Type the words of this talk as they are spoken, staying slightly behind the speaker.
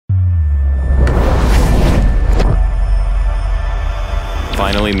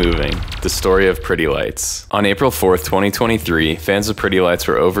finally moving, the story of Pretty Lights. On April 4th, 2023, fans of Pretty Lights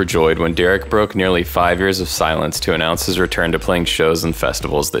were overjoyed when Derek broke nearly 5 years of silence to announce his return to playing shows and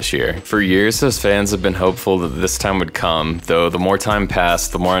festivals this year. For years, his fans have been hopeful that this time would come, though the more time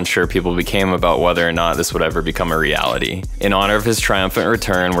passed, the more unsure people became about whether or not this would ever become a reality. In honor of his triumphant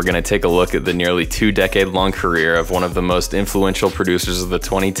return, we're going to take a look at the nearly 2-decade-long career of one of the most influential producers of the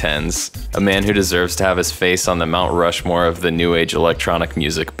 2010s, a man who deserves to have his face on the Mount Rushmore of the new age electronic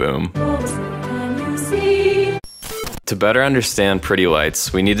music boom. To better understand Pretty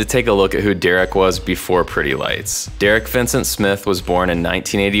Lights, we need to take a look at who Derek was before Pretty Lights. Derek Vincent Smith was born in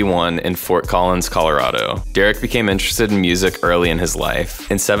 1981 in Fort Collins, Colorado. Derek became interested in music early in his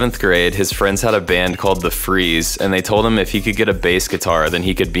life. In 7th grade, his friends had a band called The Freeze, and they told him if he could get a bass guitar, then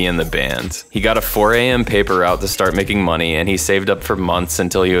he could be in the band. He got a 4 a.m. paper route to start making money, and he saved up for months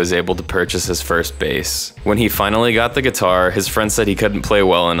until he was able to purchase his first bass. When he finally got the guitar, his friends said he couldn't play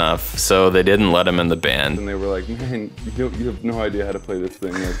well enough, so they didn't let him in the band. And they were like, man, you have no idea how to play this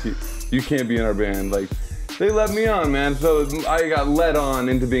thing. Like, you can't be in our band. Like, they let me on, man. So I got led on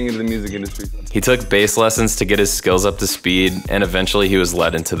into being into the music industry. He took bass lessons to get his skills up to speed, and eventually he was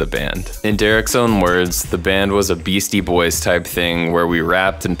led into the band. In Derek's own words, the band was a Beastie Boys type thing where we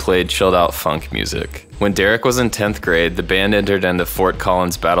rapped and played chilled out funk music. When Derek was in 10th grade, the band entered into Fort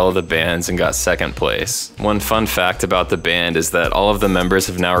Collins Battle of the Bands and got 2nd place. One fun fact about the band is that all of the members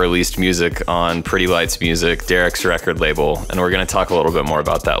have now released music on Pretty Lights Music, Derek's record label, and we're going to talk a little bit more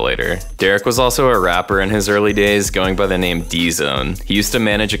about that later. Derek was also a rapper in his early days, going by the name D-Zone. He used to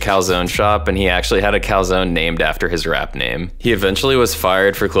manage a calzone shop, and he actually had a calzone named after his rap name. He eventually was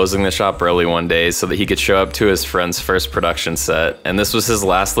fired for closing the shop early one day so that he could show up to his friend's first production set, and this was his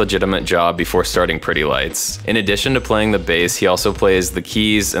last legitimate job before starting Pretty Lights. In addition to playing the bass, he also plays the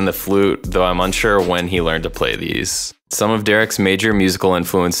keys and the flute, though I'm unsure when he learned to play these. Some of Derek's major musical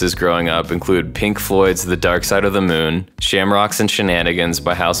influences growing up include Pink Floyd's The Dark Side of the Moon, Shamrocks and Shenanigans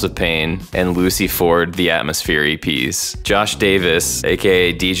by House of Pain, and Lucy Ford, The Atmosphere EPs. Josh Davis,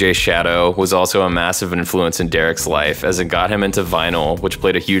 aka DJ Shadow, was also a massive influence in Derek's life as it got him into vinyl, which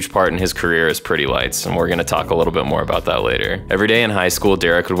played a huge part in his career as Pretty Lights, and we're going to talk a little bit more about that later. Every day in high school,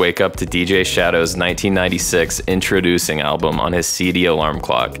 Derek would wake up to DJ Shadow's 1996 Introducing album on his CD alarm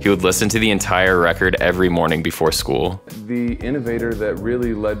clock. He would listen to the entire record every morning before school. The innovator that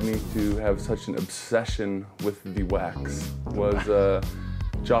really led me to have such an obsession with the wax was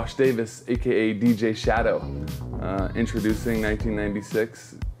Josh Davis, aka DJ Shadow. Introducing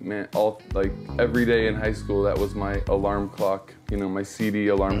 1996, man, every day in high school, that was my alarm clock, you know, my CD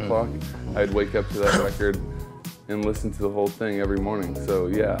alarm clock. I'd wake up to that record and listen to the whole thing every morning. So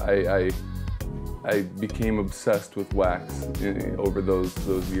yeah, I became obsessed with wax over those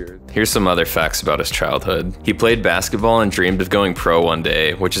years. Here's some other facts about his childhood. He played basketball and dreamed of going pro one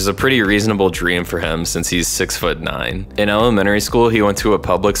day, which is a pretty reasonable dream for him since he's 6'9". In elementary school, he went to a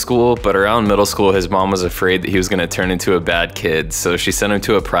public school, but around middle school, his mom was afraid that he was going to turn into a bad kid, so she sent him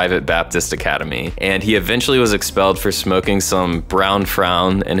to a private Baptist academy. And he eventually was expelled for smoking some brown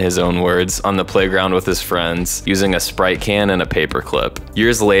frown, in his own words, on the playground with his friends, using a Sprite can and a paperclip.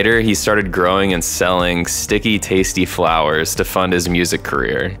 Years later, he started growing and selling sticky, tasty flowers to fund his music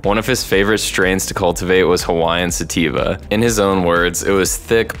career. One of his favorite strains to cultivate was Hawaiian sativa. In his own words, it was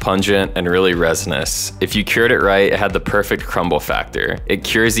thick, pungent, and really resinous. If you cured it right, it had the perfect crumble factor. It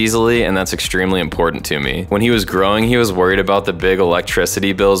cures easily, and that's extremely important to me. When he was growing, he was worried about the big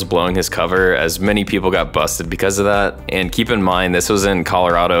electricity bills blowing his cover, as many people got busted because of that. And keep in mind, this was in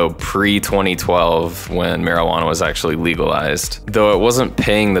Colorado pre-2012 when marijuana was actually legalized. Though it wasn't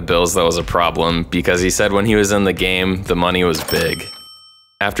paying the bills that was a problem, because he said when he was in the game, the money was big.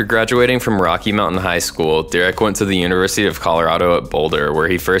 After graduating from Rocky Mountain High School, Derek went to the University of Colorado at Boulder, where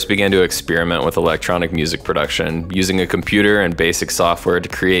he first began to experiment with electronic music production, using a computer and basic software to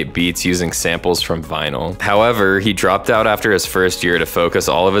create beats using samples from vinyl. However, he dropped out after his first year to focus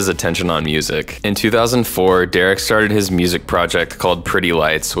all of his attention on music. In 2004, Derek started his music project called Pretty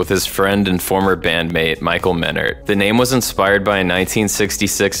Lights with his friend and former bandmate, Michael Menert. The name was inspired by a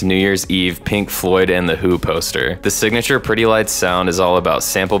 1966 New Year's Eve Pink Floyd and The Who poster. The signature Pretty Lights sound is all about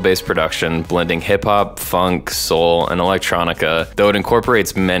sample-based production, blending hip-hop, funk, soul, and electronica, though it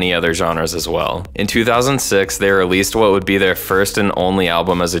incorporates many other genres as well. In 2006, they released what would be their first and only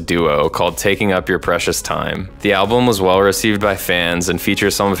album as a duo, called Taking Up Your Precious Time. The album was well received by fans and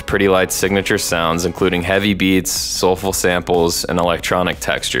features some of Pretty Lights' signature sounds, including heavy beats, soulful samples, and electronic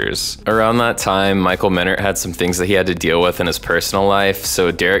textures. Around that time, Michael Menert had some things that he had to deal with in his personal life, so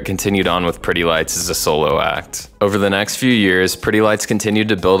Derek continued on with Pretty Lights as a solo act. Over the next few years, Pretty Lights continued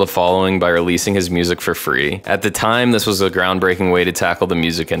continued to build a following by releasing his music for free. At the time, this was a groundbreaking way to tackle the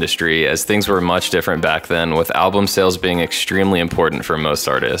music industry, as things were much different back then, with album sales being extremely important for most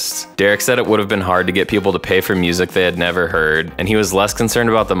artists. Derek said it would have been hard to get people to pay for music they had never heard, and he was less concerned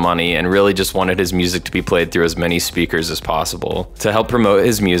about the money and really just wanted his music to be played through as many speakers as possible. To help promote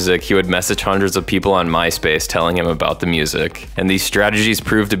his music, he would message hundreds of people on MySpace telling him about the music. And these strategies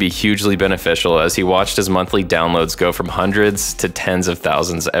proved to be hugely beneficial as he watched his monthly downloads go from hundreds to tens of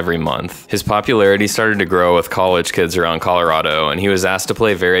thousands every month. His popularity started to grow with college kids around Colorado, and he was asked to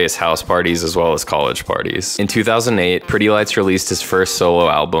play various house parties as well as college parties. In 2008, Pretty Lights released his first solo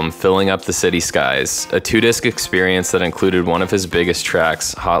album, Filling Up the City Skies, a 2-disc experience that included one of his biggest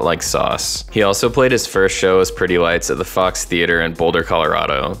tracks, Hot Like Sauce. He also played his first show as Pretty Lights at the Fox Theater in Boulder,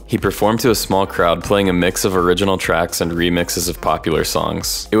 Colorado. He performed to a small crowd playing a mix of original tracks and remixes of popular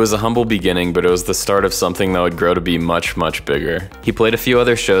songs. It was a humble beginning, but it was the start of something that would grow to be much, much bigger. He played a few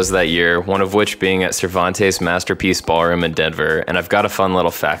other shows that year, one of which being at Cervantes Masterpiece Ballroom in Denver, and I've got a fun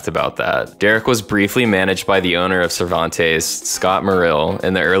little fact about that. Derek was briefly managed by the owner of Cervantes, Scott Murrill,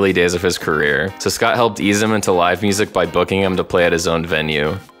 in the early days of his career, so Scott helped ease him into live music by booking him to play at his own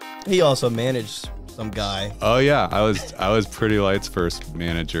venue. He also managed some guy. Oh yeah, I was Pretty Lights' first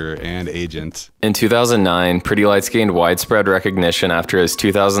manager and agent. In 2009, Pretty Lights gained widespread recognition after his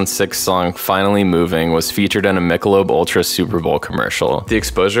 2006 song Finally Moving was featured in a Michelob Ultra Super Bowl commercial. The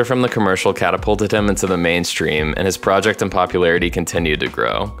exposure from the commercial catapulted him into the mainstream, and his project and popularity continued to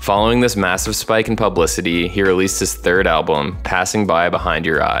grow. Following this massive spike in publicity, he released his third album, Passing By Behind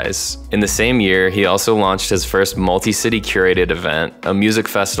Your Eyes. In the same year, he also launched his first multi-city curated event, a music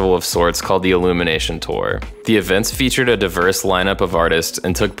festival of sorts called the Illumination Tour. The events featured a diverse lineup of artists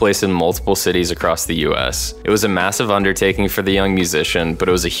and took place in multiple cities across the US. It was a massive undertaking for the young musician, but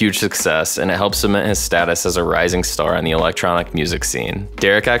it was a huge success, and it helped cement his status as a rising star in the electronic music scene.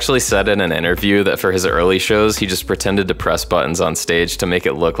 Derek actually said in an interview that for his early shows, he just pretended to press buttons on stage to make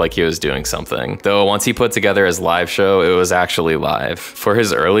it look like he was doing something. Though once he put together his live show, it was actually live. For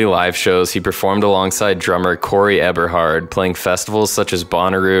his early live shows, he performed alongside drummer Corey Eberhard, playing festivals such as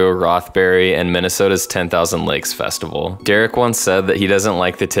Bonnaroo, Rothbury, and Minnesota's 10,000 Lakes Festival. Derek once said that he doesn't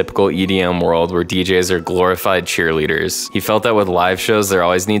like the typical EDM world where DJs are glorified cheerleaders. He felt that with live shows, there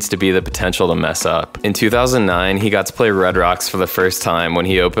always needs to be the potential to mess up. In 2009, he got to play Red Rocks for the first time when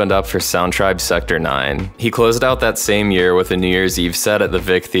he opened up for Soundtribe Sector 9. He closed out that same year with a New Year's Eve set at the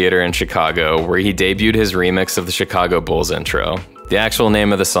Vic Theater in Chicago, where he debuted his remix of the Chicago Bulls intro. The actual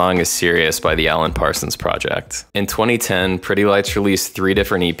name of the song is Serious by the Alan Parsons Project. In 2010, Pretty Lights released 3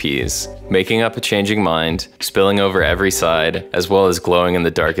 different EPs, Making Up a Changing Mind, Spilling Over Every Side, as well as Glowing in the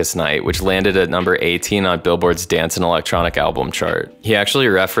Darkest Night, which landed at number 18 on Billboard's Dance and Electronic Album chart. He actually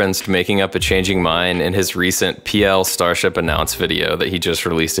referenced Making Up a Changing Mind in his recent PL Starship Announce video that he just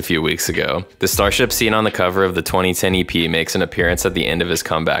released a few weeks ago. The Starship seen on the cover of the 2010 EP makes an appearance at the end of his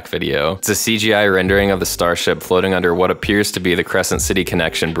comeback video. It's a CGI rendering of the Starship floating under what appears to be the Crescent City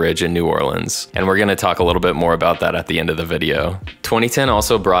Connection Bridge in New Orleans, and we're going to talk a little bit more about that at the end of the video. 2010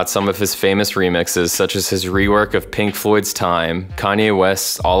 also brought some of his famous remixes, such as his rework of Pink Floyd's Time, Kanye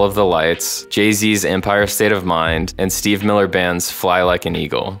West's All of the Lights, Jay-Z's Empire State of Mind, and Steve Miller Band's Fly Like an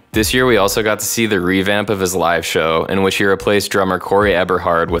Eagle. This year we also got to see the revamp of his live show, in which he replaced drummer Corey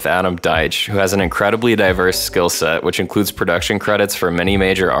Eberhard with Adam Deitch, who has an incredibly diverse skill set, which includes production credits for many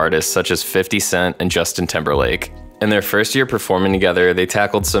major artists such as 50 Cent and Justin Timberlake. In their first year performing together, they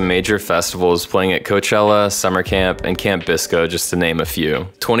tackled some major festivals, playing at Coachella, Summer Camp, and Camp Bisco, just to name a few.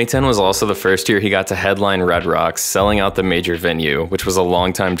 2010 was also the first year he got to headline Red Rocks, selling out the major venue, which was a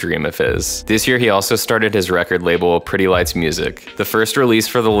longtime dream of his. This year he also started his record label, Pretty Lights Music. The first release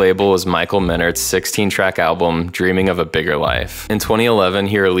for the label was Michael Mennert's 16-track album, Dreaming of a Bigger Life. In 2011,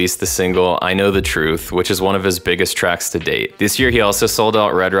 he released the single I Know the Truth, which is one of his biggest tracks to date. This year he also sold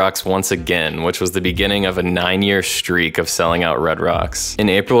out Red Rocks once again, which was the beginning of a 9-year streak of selling out Red Rocks. In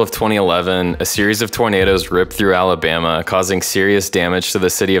April of 2011, a series of tornadoes ripped through Alabama, causing serious damage to the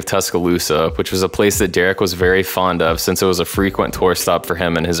city of Tuscaloosa, which was a place that Derek was very fond of since it was a frequent tour stop for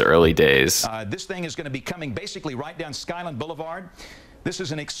him in his early days. This thing is going to be coming basically right down Skyland Boulevard. This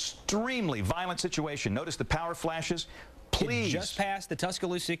is an extremely violent situation. Notice the power flashes. Please. It just past the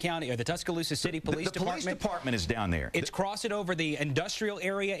Tuscaloosa County, or the Tuscaloosa City Police Department. The police department is down there. It's crossing over the industrial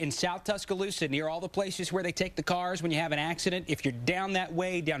area in South Tuscaloosa, near all the places where they take the cars when you have an accident. If you're down that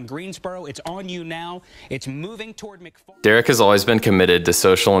way, down Greensboro, it's on you now. It's moving toward McFarland. Derek has always been committed to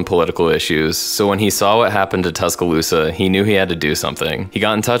social and political issues, so when he saw what happened to Tuscaloosa, he knew he had to do something. He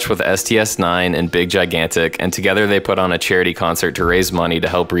got in touch with STS-9 and Big Gigantic, and together they put on a charity concert to raise money to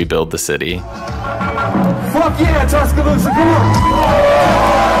help rebuild the city. Fuck yeah, Tuscaloosa, come on!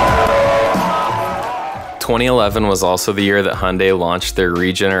 2011 was also the year that Hyundai launched their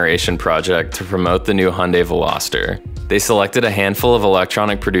regeneration project to promote the new Hyundai Veloster. They selected a handful of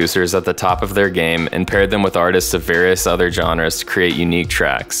electronic producers at the top of their game and paired them with artists of various other genres to create unique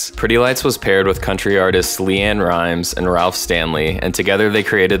tracks. Pretty Lights was paired with country artists LeAnn Rimes and Ralph Stanley, and together they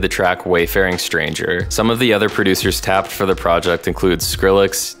created the track Wayfaring Stranger. Some of the other producers tapped for the project include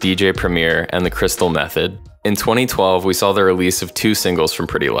Skrillex, DJ Premier, and the Crystal Method. In 2012, we saw the release of 2 singles from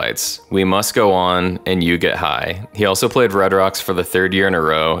Pretty Lights, We Must Go On and You Get High. He also played Red Rocks for the 3rd year in a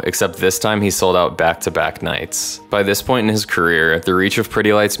row, except this time he sold out back-to-back nights. By this point in his career, the reach of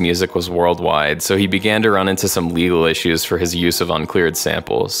Pretty Lights' music was worldwide, so he began to run into some legal issues for his use of uncleared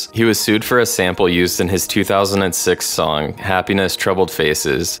samples. He was sued for a sample used in his 2006 song, Happiness Troubled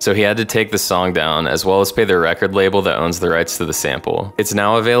Faces, so he had to take the song down, as well as pay the record label that owns the rights to the sample. It's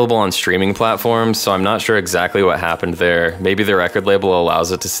now available on streaming platforms, so I'm not sure exactly what happened there. Maybe the record label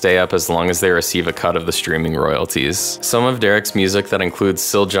allows it to stay up as long as they receive a cut of the streaming royalties. Some of Derek's music that includes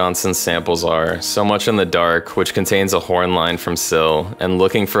Syl Johnson's samples are So Much in the Dark, which contains a horn line from Syl, and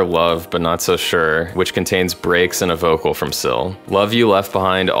Looking for Love But Not So Sure, which contains breaks and a vocal from Syl. Love You Left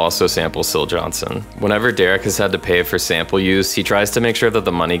Behind also samples Syl Johnson. Whenever Derek has had to pay for sample use, he tries to make sure that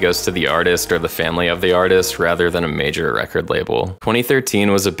the money goes to the artist or the family of the artist rather than a major record label.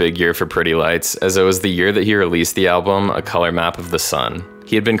 2013 was a big year for Pretty Lights, as it was the year that he released the album A Color Map of the Sun.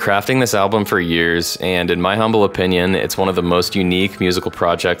 He had been crafting this album for years, and in my humble opinion, it's one of the most unique musical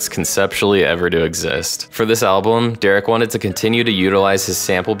projects conceptually ever to exist. For this album, Derek wanted to continue to utilize his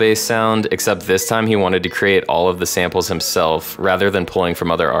sample-based sound, except this time he wanted to create all of the samples himself, rather than pulling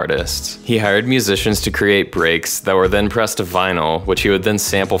from other artists. He hired musicians to create breaks that were then pressed to vinyl, which he would then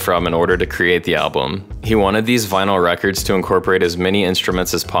sample from in order to create the album. He wanted these vinyl records to incorporate as many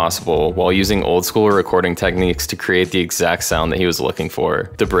instruments as possible, while using old-school recording techniques to create the exact sound that he was looking for.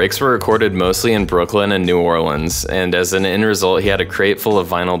 The breaks were recorded mostly in Brooklyn and New Orleans, and as an end result, he had a crate full of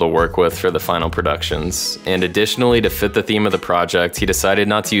vinyl to work with for the final productions. And additionally, to fit the theme of the project, he decided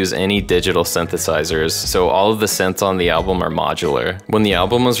not to use any digital synthesizers, so all of the synths on the album are modular. When the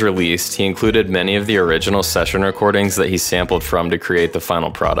album was released, he included many of the original session recordings that he sampled from to create the final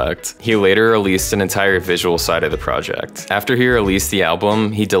product. He later released an entire visual side of the project. After he released the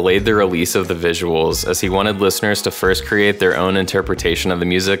album, he delayed the release of the visuals, as he wanted listeners to first create their own interpretation of the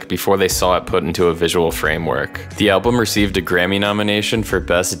music before they saw it put into a visual framework. The album received a Grammy nomination for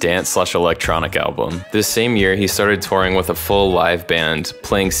Best Dance/Electronic Album. This same year, he started touring with a full live band,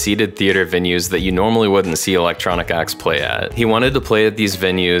 playing seated theater venues that you normally wouldn't see electronic acts play at. He wanted to play at these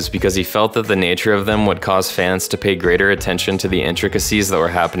venues because he felt that the nature of them would cause fans to pay greater attention to the intricacies that were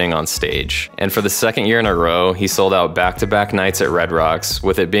happening on stage. And for the 2nd year in a row, he sold out back-to-back nights at Red Rocks,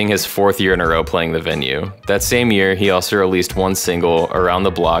 with it being his 4th year in a row playing the venue. That same year, he also released one single, Around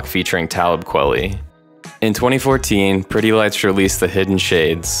the Block, featuring Talib Kweli. In 2014, Pretty Lights released The Hidden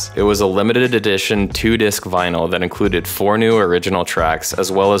Shades. It was a limited edition 2-disc vinyl that included 4 new original tracks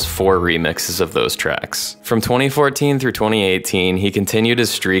as well as 4 remixes of those tracks. From 2014 through 2018, he continued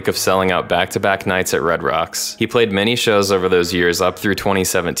his streak of selling out back-to-back nights at Red Rocks. He played many shows over those years up through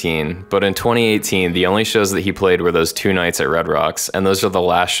 2017, but in 2018, the only shows that he played were those 2 nights at Red Rocks, and those are the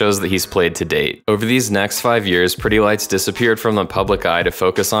last shows that he's played to date. Over these next 5 years, Pretty Lights disappeared from the public eye to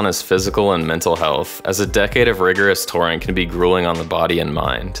focus on his physical and mental health, as a decade of rigorous touring can be grueling on the body and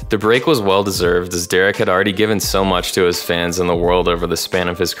mind. The break was well deserved, as Derek had already given so much to his fans and the world over the span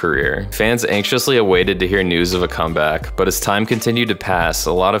of his career. Fans anxiously awaited to hear news of a comeback, but as time continued to pass,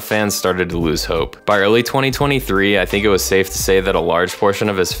 a lot of fans started to lose hope. By early 2023, I think it was safe to say that a large portion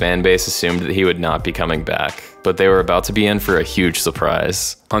of his fan base assumed that he would not be coming back, but they were about to be in for a huge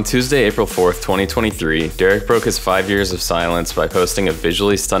surprise. On Tuesday, April 4th, 2023, Derek broke his 5 years of silence by posting a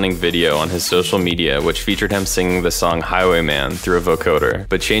visually stunning video on his social media which featured him singing the song Highwayman through a vocoder,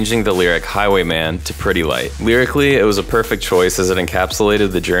 but changing the lyric Highwayman to Pretty Light. Lyrically, it was a perfect choice as it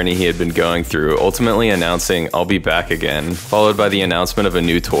encapsulated the journey he had been going through, ultimately announcing I'll be back again, followed by the announcement of a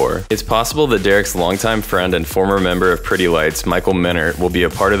new tour. It's possible that Derek's longtime friend and former member of Pretty Lights, Michael Minert, will be a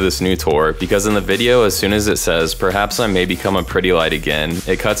part of this new tour, because in the video, as soon as it says, "Perhaps I may become a Pretty Light again,"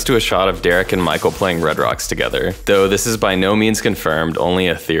 it cuts to a shot of Derek and Michael playing Red Rocks together. Though this is by no means confirmed, only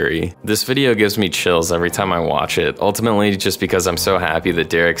a theory. This video gives me chills every time I watch it, ultimately just because I'm so happy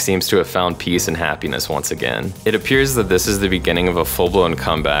that Derek seems to have found peace and happiness once again. It appears that this is the beginning of a full-blown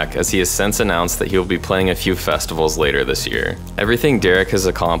comeback, as he has since announced that he will be playing a few festivals later this year. Everything Derek has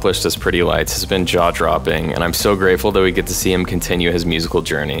accomplished as Pretty Lights has been jaw-dropping, and I'm so grateful that we get to see him continue his musical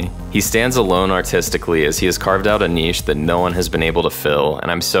journey. He stands alone artistically, as he has carved out a niche that no one has been able to fill,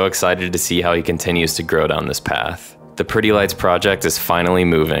 and I'm so excited to see how he continues to grow down this path. The Pretty Lights project is finally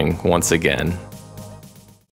moving once again.